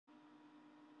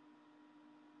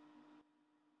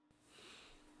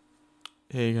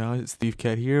Hey guys, it's Steve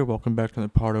Cat here. Welcome back to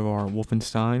another part of our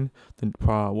Wolfenstein, the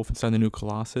new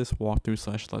Colossus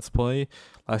walkthrough / let's play.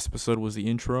 Last episode was the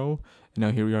intro, and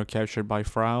now here we are captured by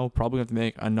Frau. Probably have to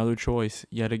make another choice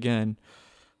yet again.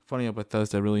 Funny how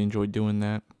Bethesda really enjoyed doing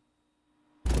that.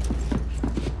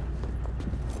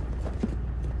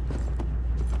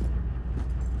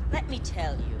 Let me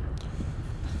tell you,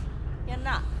 you're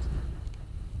not.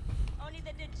 Only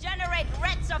the degenerate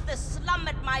rats of the slum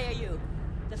admire you.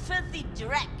 The filthy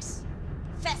dregs,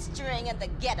 festering in the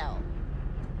ghetto.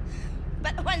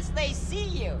 But once they see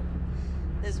you,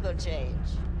 this will change.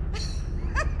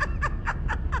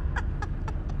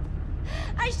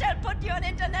 I shall put you on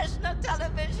international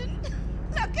television.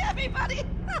 Look, everybody.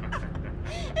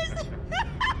 Is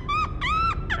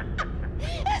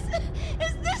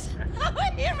this how a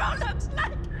hero looks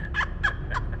like?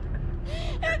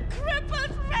 A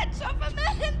crippled wretch of a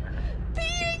man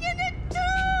peeing in a tube.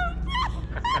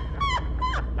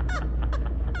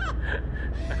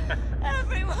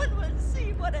 Everyone will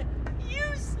see what a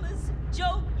useless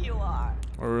joke you are.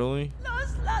 Oh really?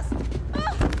 Lost.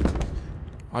 Oh.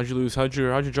 How'd you lose? How'd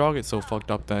your jaw get so fucked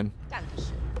up then?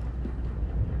 Dankeschön.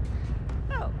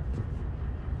 Oh.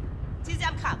 Zieh sie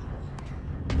am Kragen.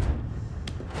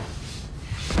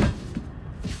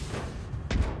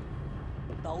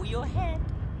 Bow your head.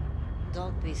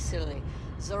 Don't be silly.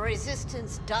 The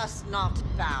resistance does not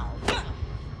bow.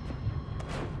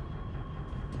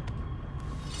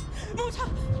 Mutter!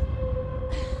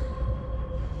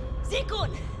 Sekun!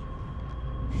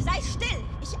 Sei still!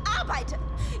 Ich arbeite!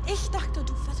 Ich dachte,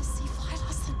 du würdest sie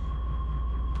freilassen.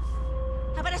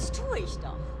 Aber das tue ich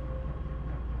doch.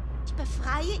 Ich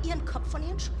befreie ihren Kopf von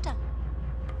ihren Schultern.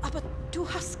 Aber du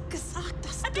hast gesagt,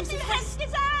 dass Was du hast du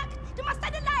gesagt? Du machst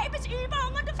eine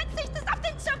Leibesübung und du verzichtest auf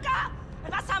den Zucker!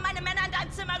 Und was haben meine Männer in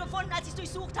deinem Zimmer gefunden, als sie es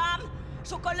durchsucht haben?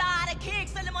 Schokolade,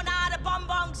 Kekse, Limonade,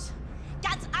 Bonbons.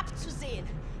 Ganz abzusehen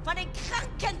von den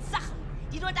kranken Sachen,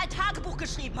 die du in dein Tagebuch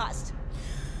geschrieben hast.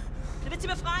 Du willst sie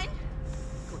befreien?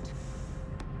 Gut.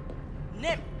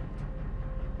 Nimm!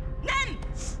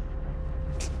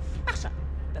 Mach schon.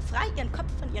 Befrei ihren Kopf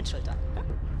von ihren Schultern. Hm?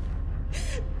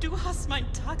 Du hast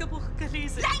mein Tagebuch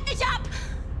gelesen. Lenk nicht ab!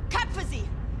 Köpfe sie!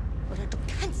 Oder du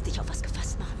kannst dich auf was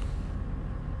gefasst machen.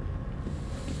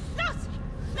 Los!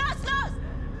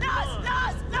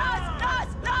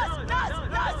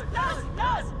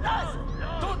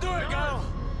 Don't do it, girl!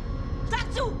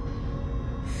 Sag zu!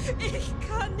 Ich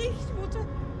kann nicht, Mutter.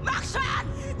 Mach schon!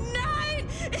 Nein,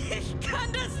 ich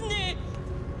kann das nicht.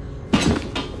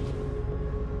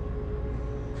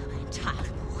 Ein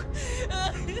Tagebuch.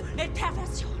 Mit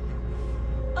Perversion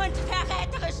und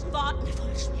verräterischen Worten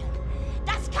vollschmieren.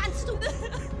 Das kannst du.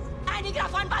 Einige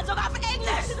davon waren sogar auf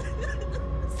Englisch.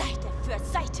 Seite für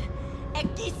Seite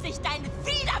ergießt sich dein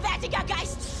widerwärtiger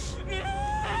Geist.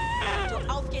 Du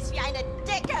aufgehst wie eine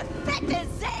dicke, fette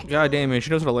Säge. God damn it, she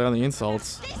knows how to lay on the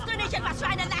insults. Siehst du nicht, in was für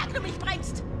eine Lage du mich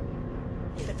bringst?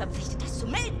 Ich bin verpflichtet, das zu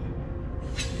melden.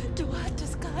 Du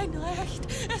hattest kein Recht,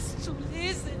 es zu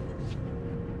lesen.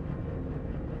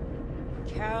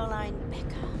 Caroline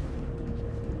Becker,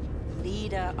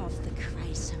 leader of the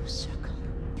Chrysos Circle.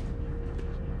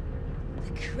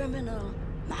 The criminal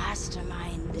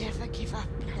mastermind. Never give up,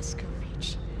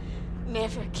 Blaskovich.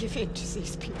 Never give in to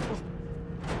these people.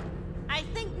 I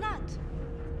think not.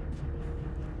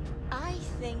 I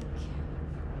think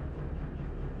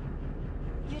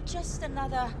you're just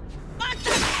another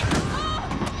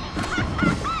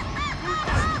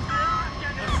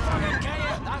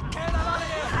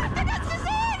Habt ihr das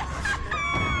gesehen?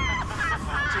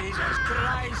 Jesus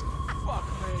Christ! Fuck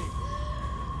me!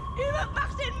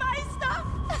 Übermacht den Meister!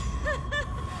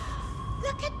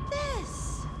 Look at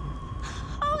this!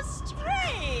 How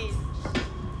strange!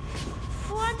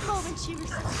 One moment she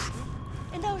was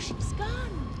and now she's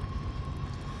gone.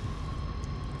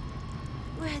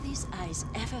 Were these eyes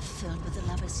ever filled with a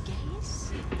lover's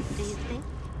gaze? Do you think?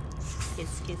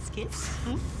 Kiss, kiss, kiss.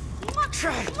 Hm?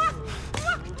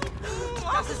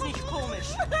 Das ist nicht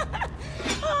komisch.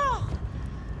 Oh,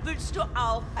 willst du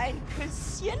auch ein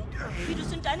Küsschen, wie du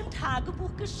es in deinem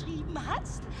Tagebuch geschrieben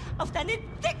hast? Auf deine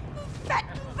dicken,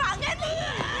 fetten Wangen?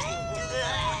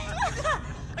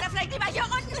 Oder vielleicht lieber hier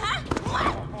unten, ha?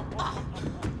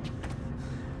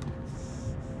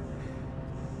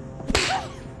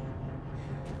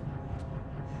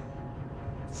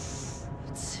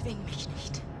 Zwing mich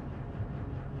nicht,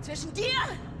 zwischen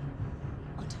dir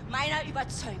und meiner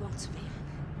Überzeugung zu wählen.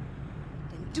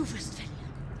 Denn du wirst verlieren.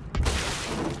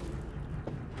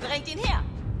 Bringt ihn her.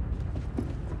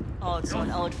 Also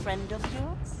an old friend of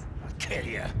yours? I'll kill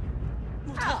you.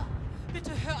 Mutter,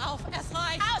 bitte hör auf, es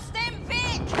reicht. Aus dem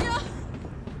Weg! Ja.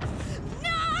 No!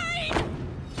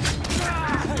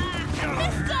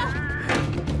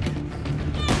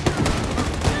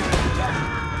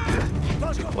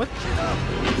 What?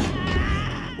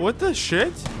 What the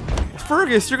shit?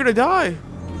 Fergus, you're gonna die.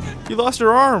 You lost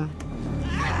your arm.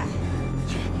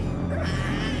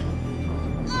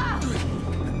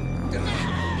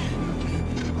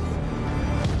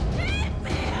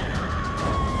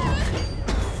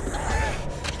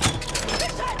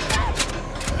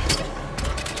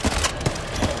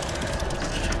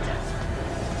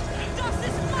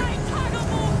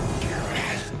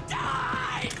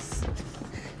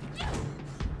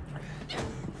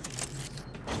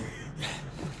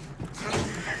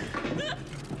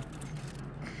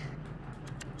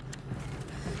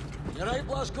 You right,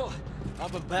 Blasco?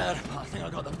 I've been better, but I think I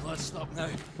got the blood stop now.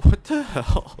 What the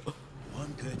hell?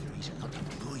 One good reason not to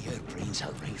blow your brains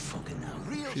out right fucking now.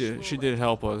 Real Yeah, she slow, did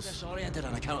help like, us. Disoriented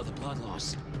on account of the blood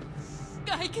loss.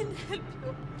 I can help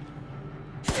you.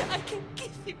 I can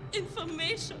give you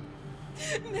information.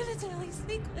 Military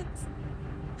secrets.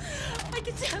 I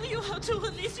can tell you how to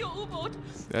release your U-boat.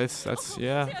 That's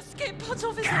yeah. The escape pods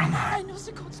officer. I know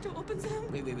the codes to open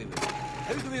them. Wait.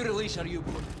 How do we release our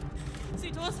U-boat? The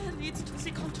door that leads to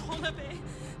the control bay.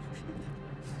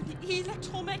 The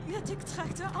electromagnetic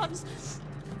tractor arms.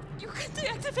 You can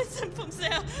deactivate them from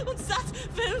there, and that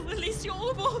will release your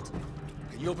U-boat.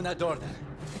 Can you open that door then?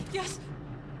 Yes.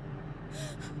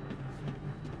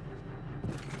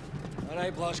 All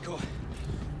right, Blasco.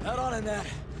 Head on in there.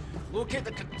 Locate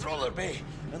the controller bay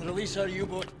and release our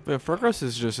U-boat. But Fergus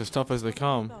is just as tough as they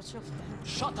come. About your friend.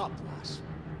 Shut up, Blas.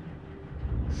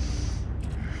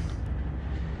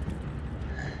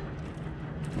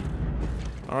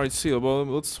 All right, Seal. Well,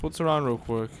 let's around real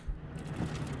quick.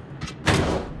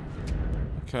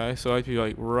 Okay, so I'd be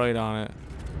like right on it.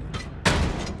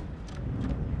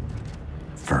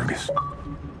 Fergus.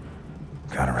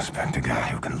 Gotta respect a guy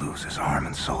who can lose his arm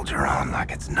and soldier on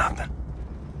like it's nothing.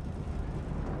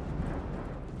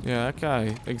 Yeah, that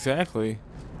guy. Exactly.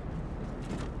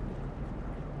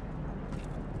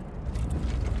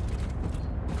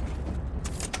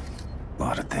 A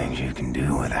lot of things you can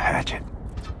do with a hatchet.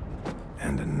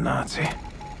 And a Nazi.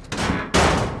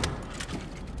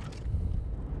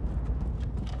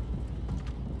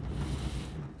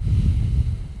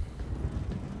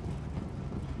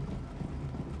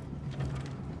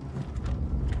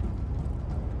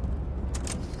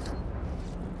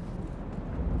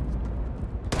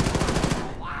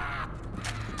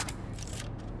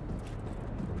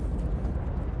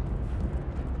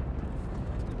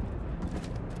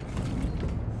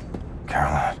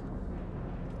 Caroline,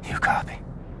 you copy?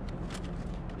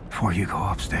 Before you go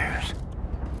upstairs,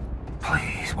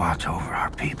 please watch over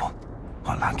our people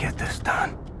while I get this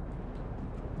done.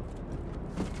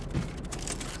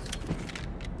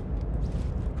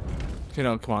 Okay,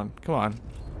 no, come on.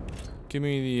 Give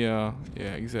me the,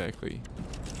 yeah, exactly.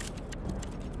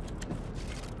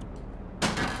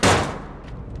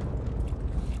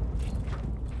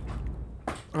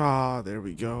 Ah, there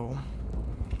we go.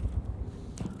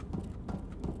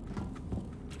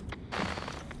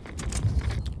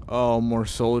 Oh, more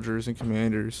soldiers and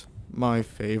commanders. My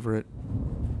favorite.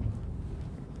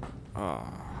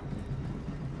 Ah.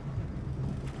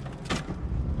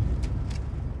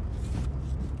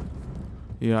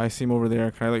 Yeah, I see him over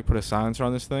there. Can I like put a silencer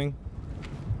on this thing?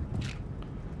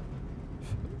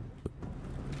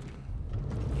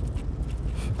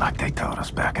 Like they taught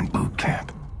us back in boot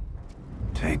camp.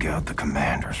 Take out the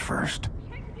commanders first.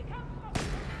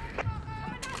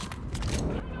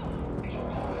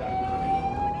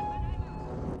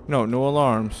 No, no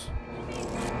alarms.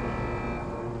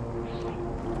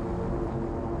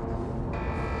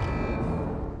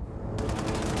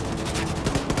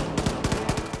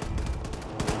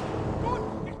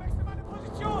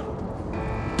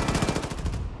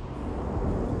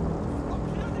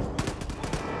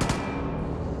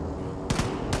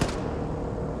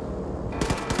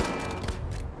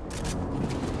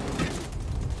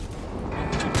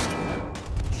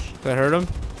 Did I hurt him?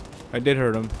 I did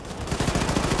hurt him.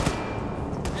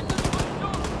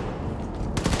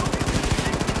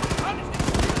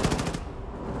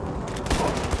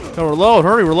 No, reload!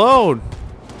 Hurry, reload!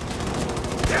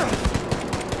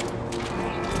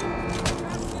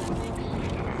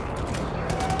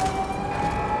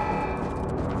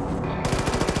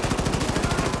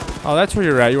 Oh, that's where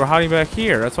you're at. You were hiding back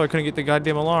here. That's why I couldn't get the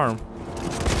goddamn alarm.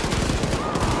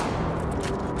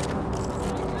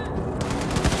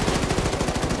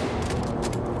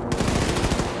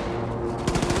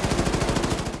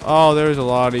 Oh, there's a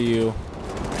lot of you.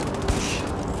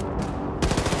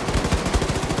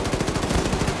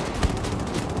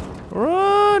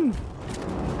 Run!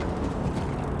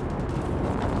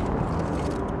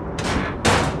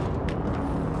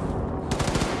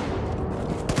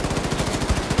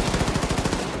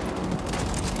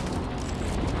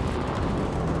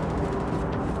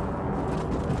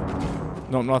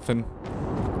 Nope, nothing.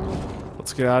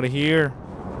 Let's get out of here.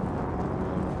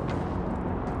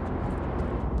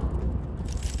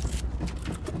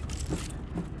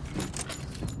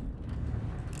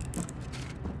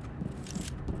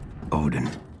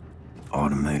 Odin.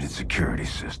 Automated security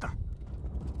system.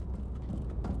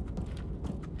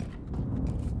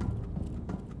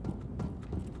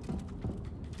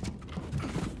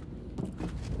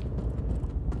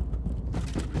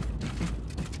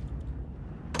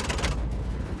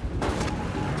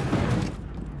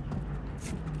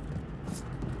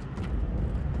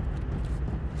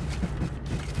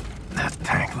 That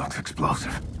tank looks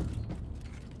explosive.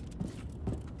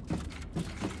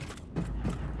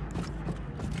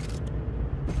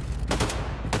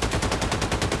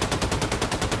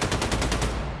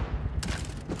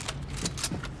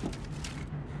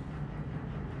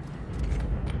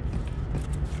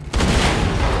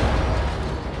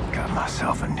 Got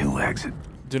myself a new exit.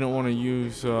 Didn't want to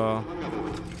use, didn't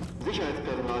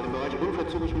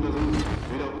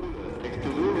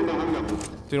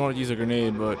want to use a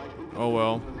grenade, but oh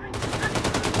well.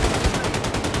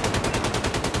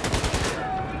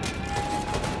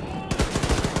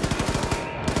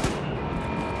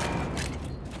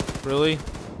 Really?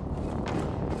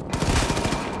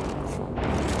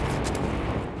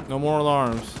 No more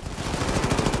alarms.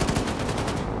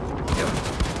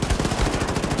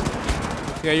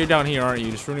 Yeah, you're down here, aren't you?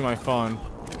 Just ruining my fun.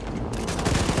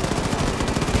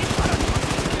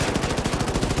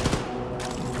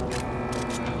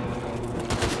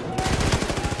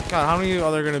 God, how many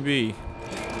are there gonna be?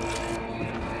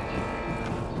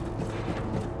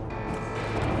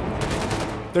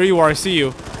 There you are, I see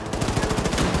you.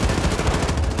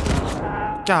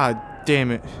 God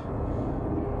damn it.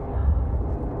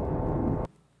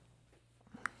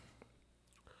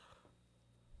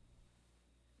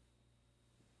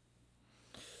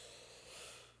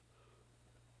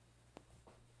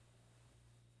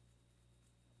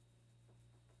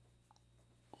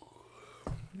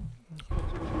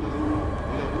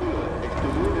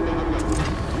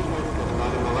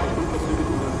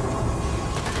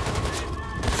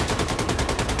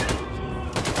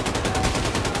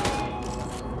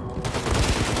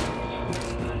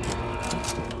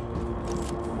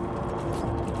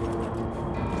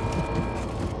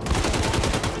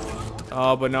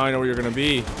 Oh, but now I know where you're gonna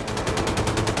be.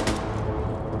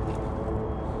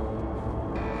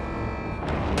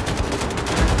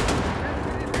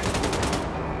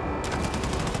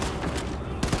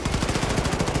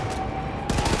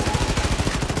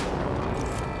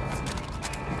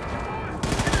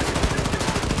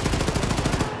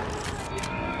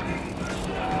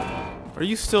 Are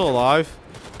you still alive?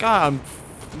 God, I'm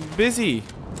busy.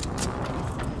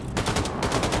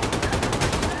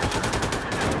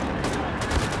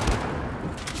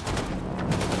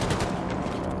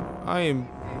 I am.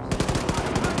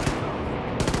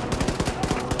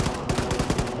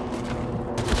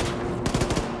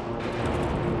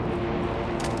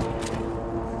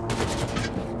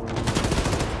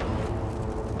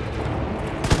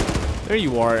 There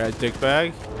you are,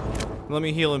 dickbag. Let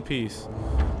me heal in peace.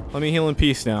 Let me heal in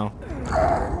peace now.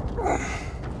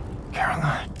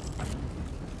 Caroline,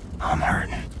 I'm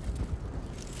hurting.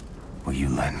 Will you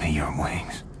lend me your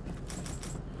wings?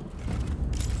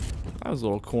 That was a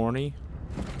little corny.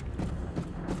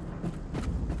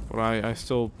 But I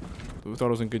still thought it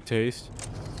was in good taste.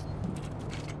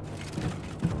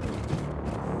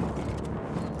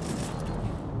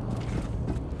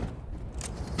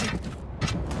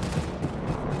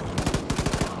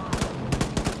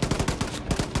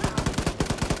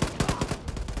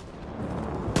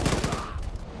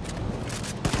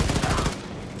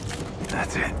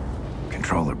 That's it.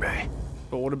 Controller bay.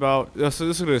 But what about... So this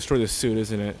is going to destroy the suit,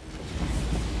 isn't it?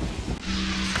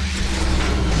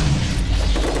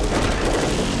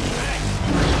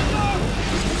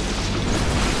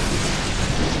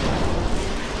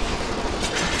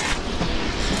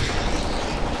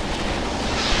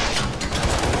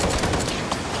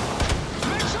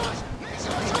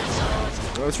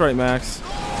 That's right, Max.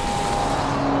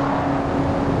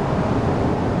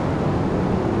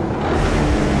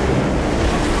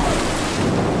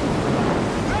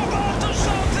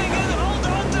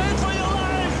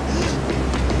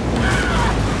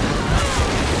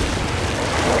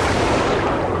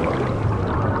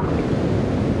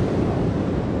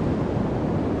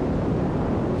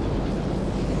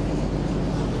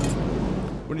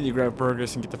 We need to grab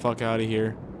Fergus and get the fuck out of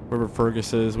here. Wherever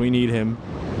Fergus is, we need him.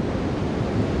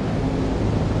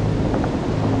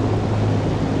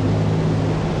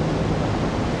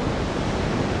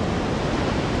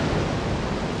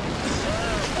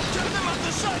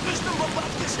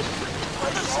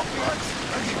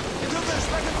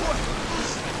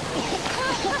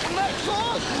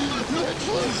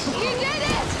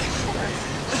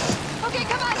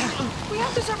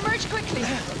 have to submerge quickly.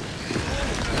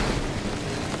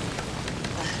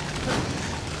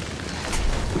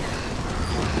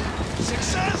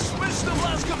 Success, Mr.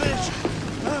 Blazkowicz!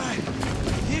 Alright,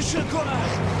 еще куда?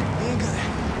 Игорь,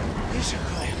 еще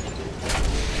куда?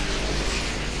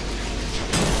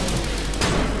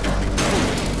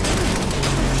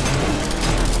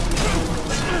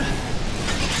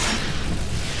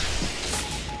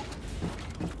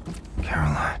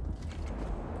 Caroline,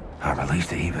 I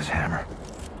released Eva's hammer,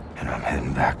 and I'm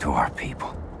heading back to our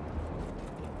people.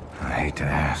 I hate to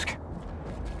ask.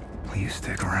 Will you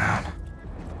stick around?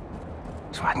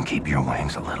 So I can keep your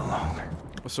wings a little longer.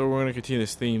 So we're gonna continue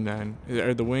this theme then.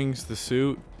 Are the wings the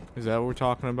suit? Is that what we're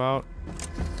talking about?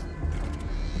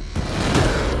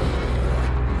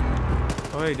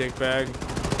 Oh hey, dickbag.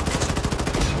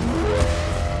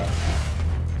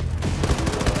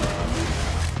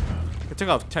 I took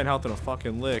off 10 health in a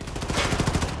fucking lick.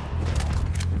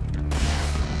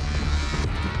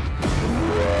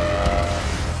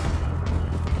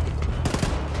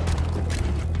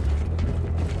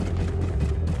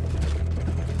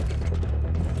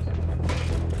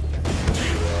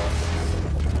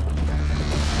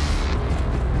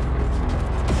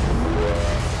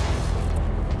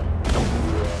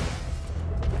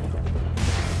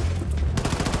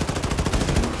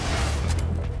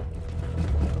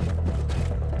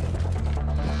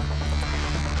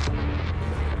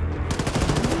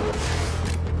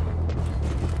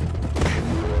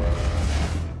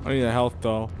 I need a health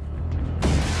though.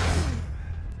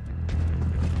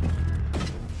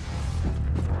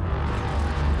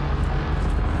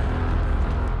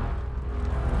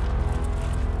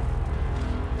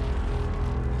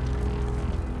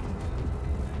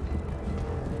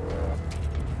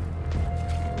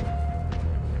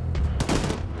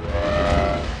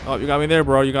 Oh, you got me there,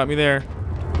 bro. You got me there.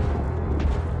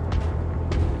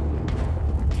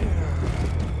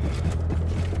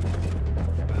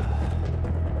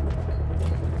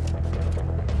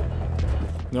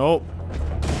 Nope.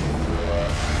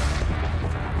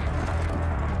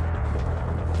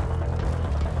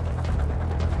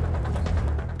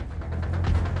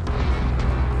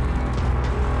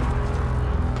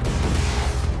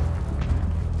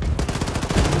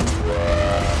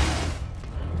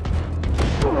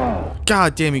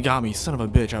 God damn, he got me. Son of a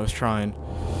bitch, I was trying.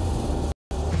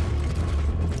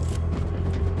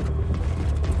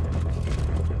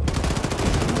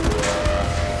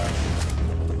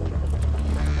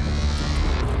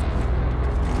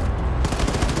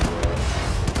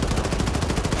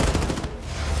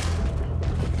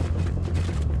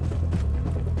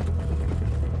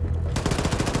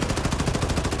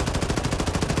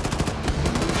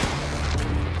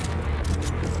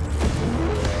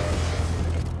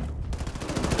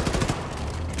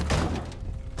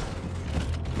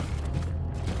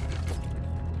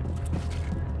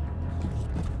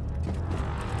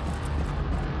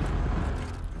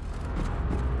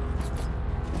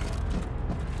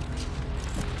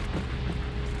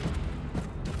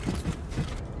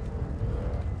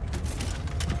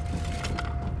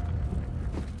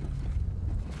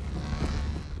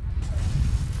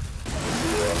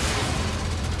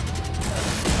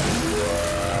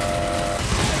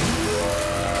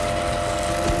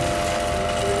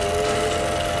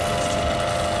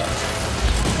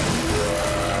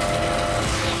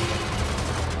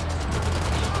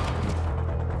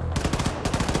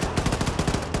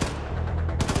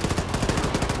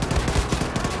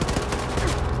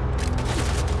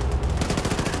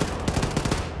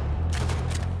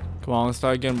 Come on, let's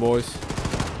try again, boys.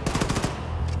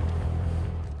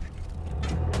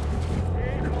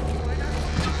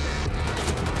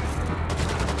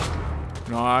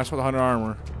 No, I just want the 100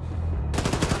 armor.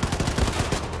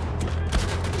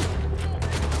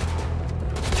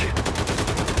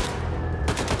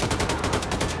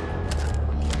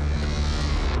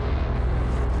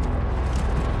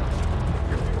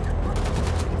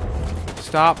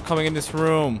 Stop coming in this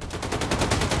room.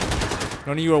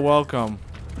 None of you are welcome.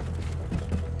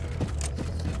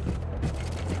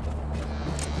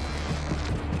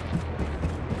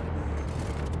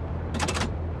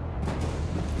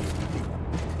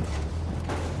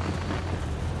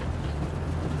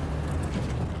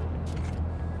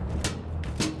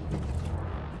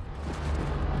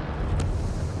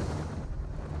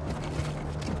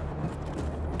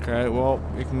 Okay, well,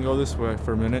 we can go this way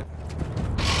for a minute.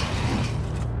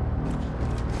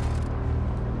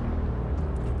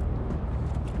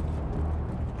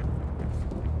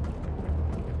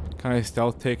 Can I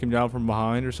stealth take him down from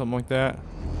behind or something like that?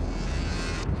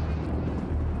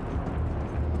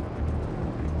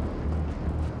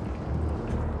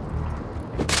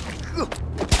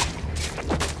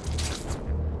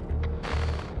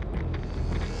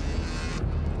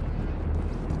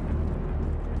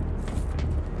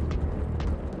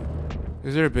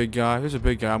 Is there a big guy? There's a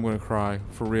big guy. I'm gonna cry.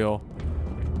 For real.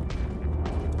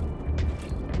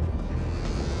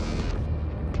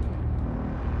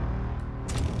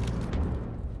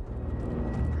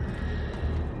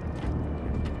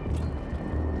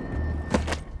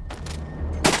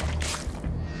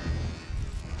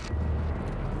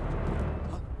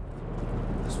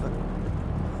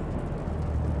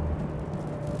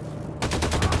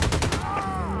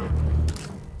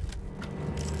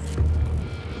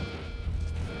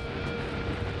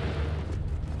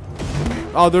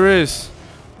 Oh, there is.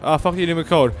 Fuck the enigma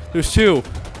code. There's two.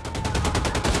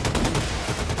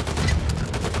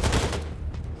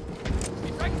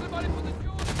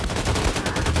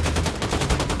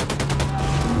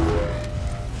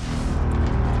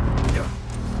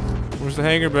 Where's the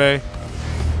hangar bay?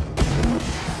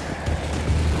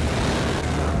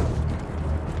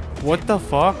 What the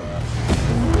fuck?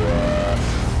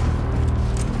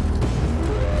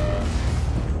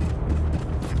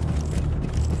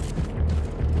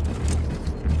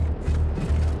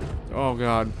 Oh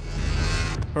god.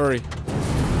 Hurry.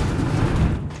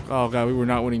 Oh god, we were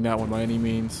not winning that one by any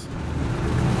means.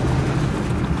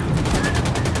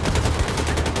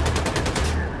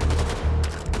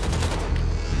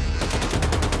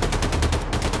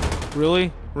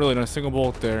 Really? Really, not a single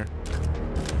bullet there.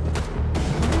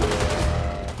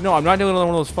 No, I'm not dealing with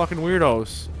one of those fucking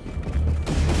weirdos.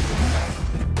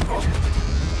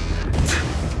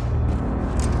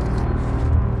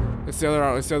 It's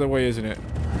the other way, isn't it?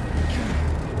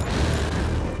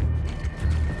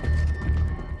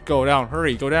 Go down,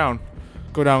 hurry, go down.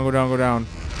 Go down, go down, go down.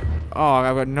 Oh,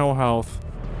 I've got no health.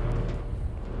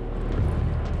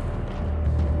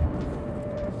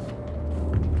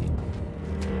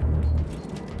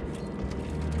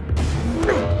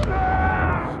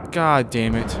 God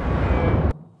damn it.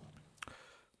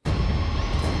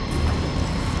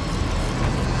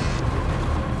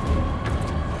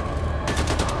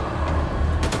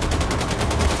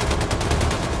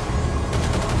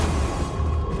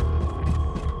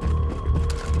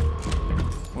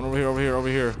 One over here, over here, over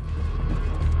here.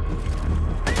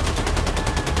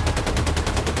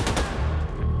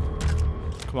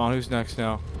 Come on, who's next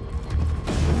now?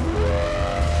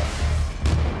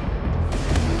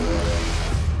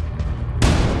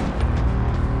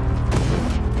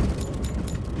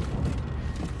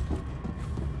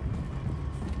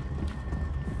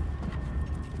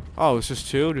 Oh, it's just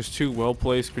two? Just two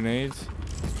well-placed grenades?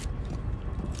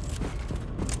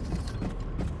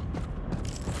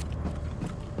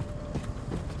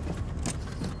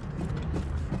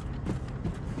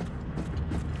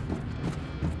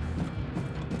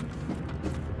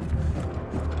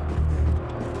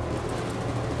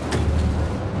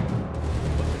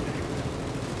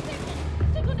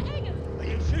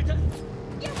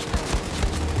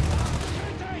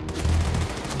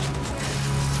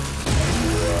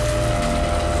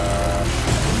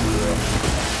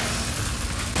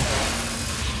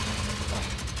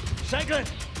 Shankland,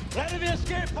 ready the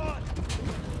escape pod!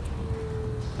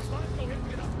 Michael,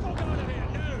 get the fuck out of here,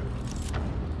 now!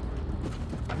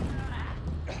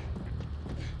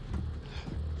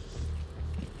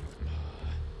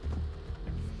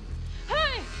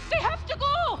 Hey! They have to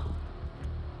go!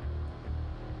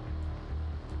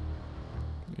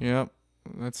 Yep,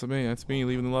 that's me. That's me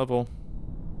leaving the level.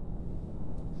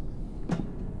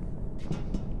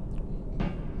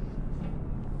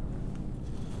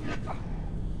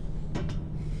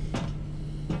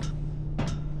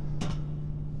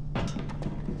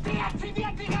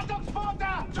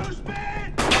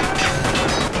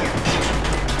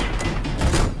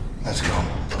 Let's go.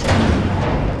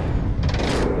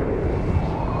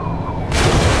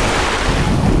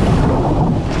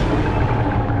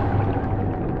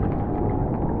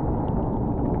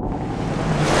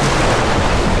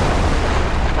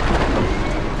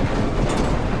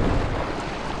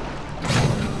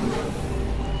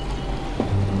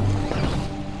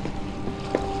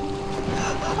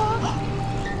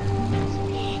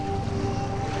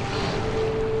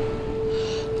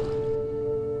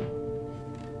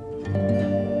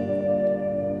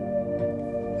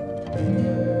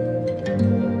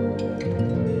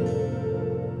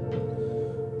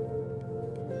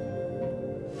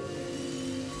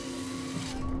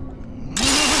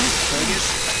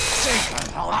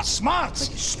 Oh, that's smart!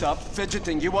 Stop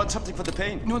fidgeting. You want something for the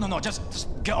pain? No, just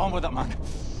get on with it, man.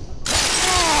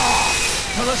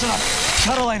 Now listen up.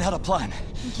 Caroline had a plan.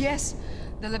 Yes,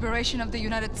 the liberation of the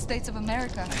United States of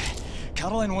America.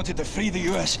 Caroline wanted to free the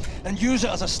US and use it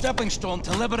as a stepping stone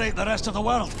to liberate the rest of the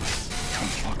world. Come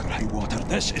fuck or high water,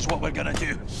 this is what we're gonna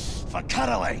do. For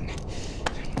Caroline.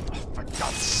 For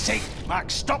God's sake,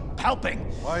 Max, stop helping!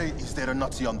 Why is there a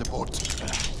Nazi on the boat?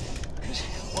 Because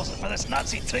if it wasn't for this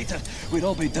Nazi traitor, we'd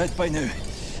all be dead by now.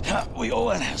 We owe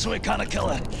her, so we can't kill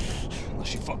her. Unless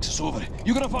she fucks us over.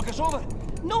 You gonna fuck us over?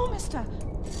 No, mister.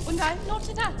 And I'm not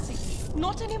a Nazi.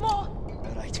 Not anymore.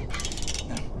 Right.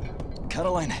 Now,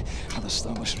 Caroline had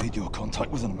established radio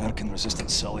contact with an American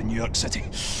resistance cell in New York City.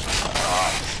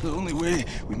 The only way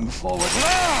we move forward...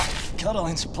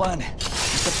 Caroline's plan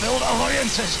is to build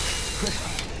alliances with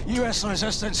US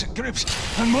resistance groups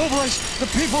and mobilize the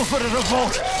people for a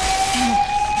revolt.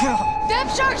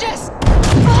 Depth charges!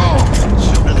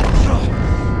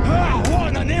 What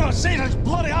in the name of Satan's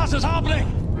bloody ass is happening?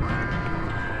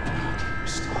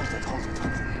 Started, hold it.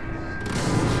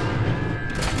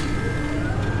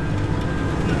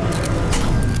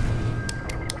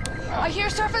 I hear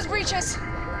surface breaches.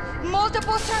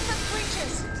 Multiple surface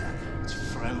breaches. It's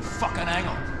Frau fucking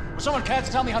Engel. Will someone care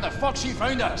to tell me how the fuck she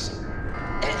found us?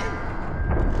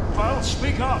 Well,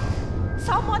 speak up.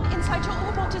 Someone inside your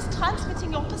U-boat is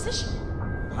transmitting your position.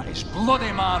 That is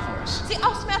bloody marvelous. The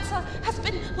Ausmerzer has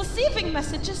been receiving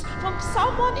messages from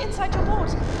someone inside your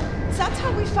boat. That's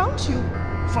how we found you.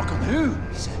 Fucking who?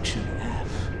 Section F.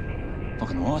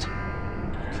 Fucking what?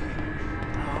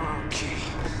 Okay.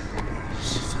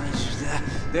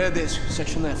 There it is,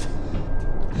 Section F.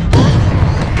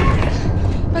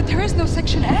 But there is no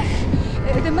section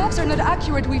F. The maps are not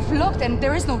accurate. We've looked and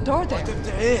there is no door there. What if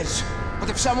there is? What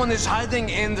if someone is hiding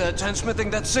in there transmitting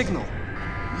that signal?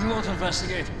 You want to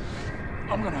investigate?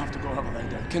 I'm gonna have to go have a lie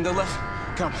down. Kindle,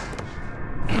 come.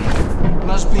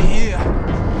 Must be here.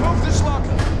 Move this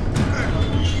locker.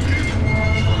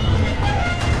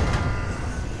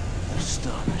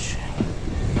 Astonishing.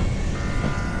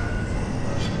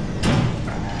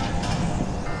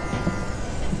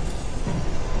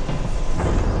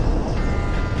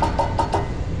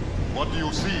 What do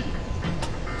you see?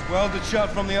 Welded shut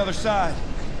from the other side.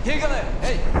 Higgle,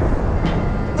 hey!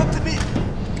 Look to me!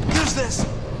 Use this!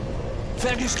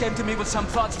 Fergus came to me with some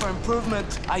thoughts for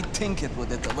improvement. I think it would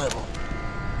deliver.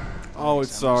 Oh,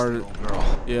 it's our...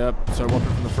 Yep, it's our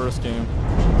weapon from the first game.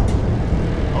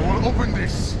 I will open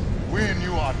this when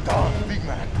you are done, big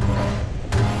man.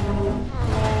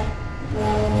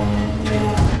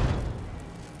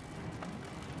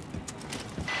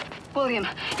 William,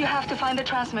 you have to find the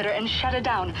transmitter and shut it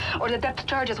down, or the depth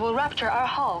charges will rupture our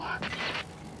hull.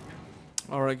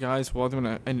 Alright guys, well I'm going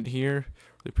to end it here.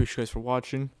 Really appreciate you guys for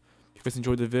watching. If you guys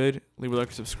enjoyed the vid, leave a like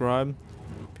and subscribe.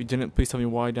 If you didn't, please tell me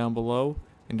why down below.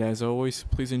 And as always,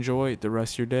 please enjoy the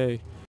rest of your day.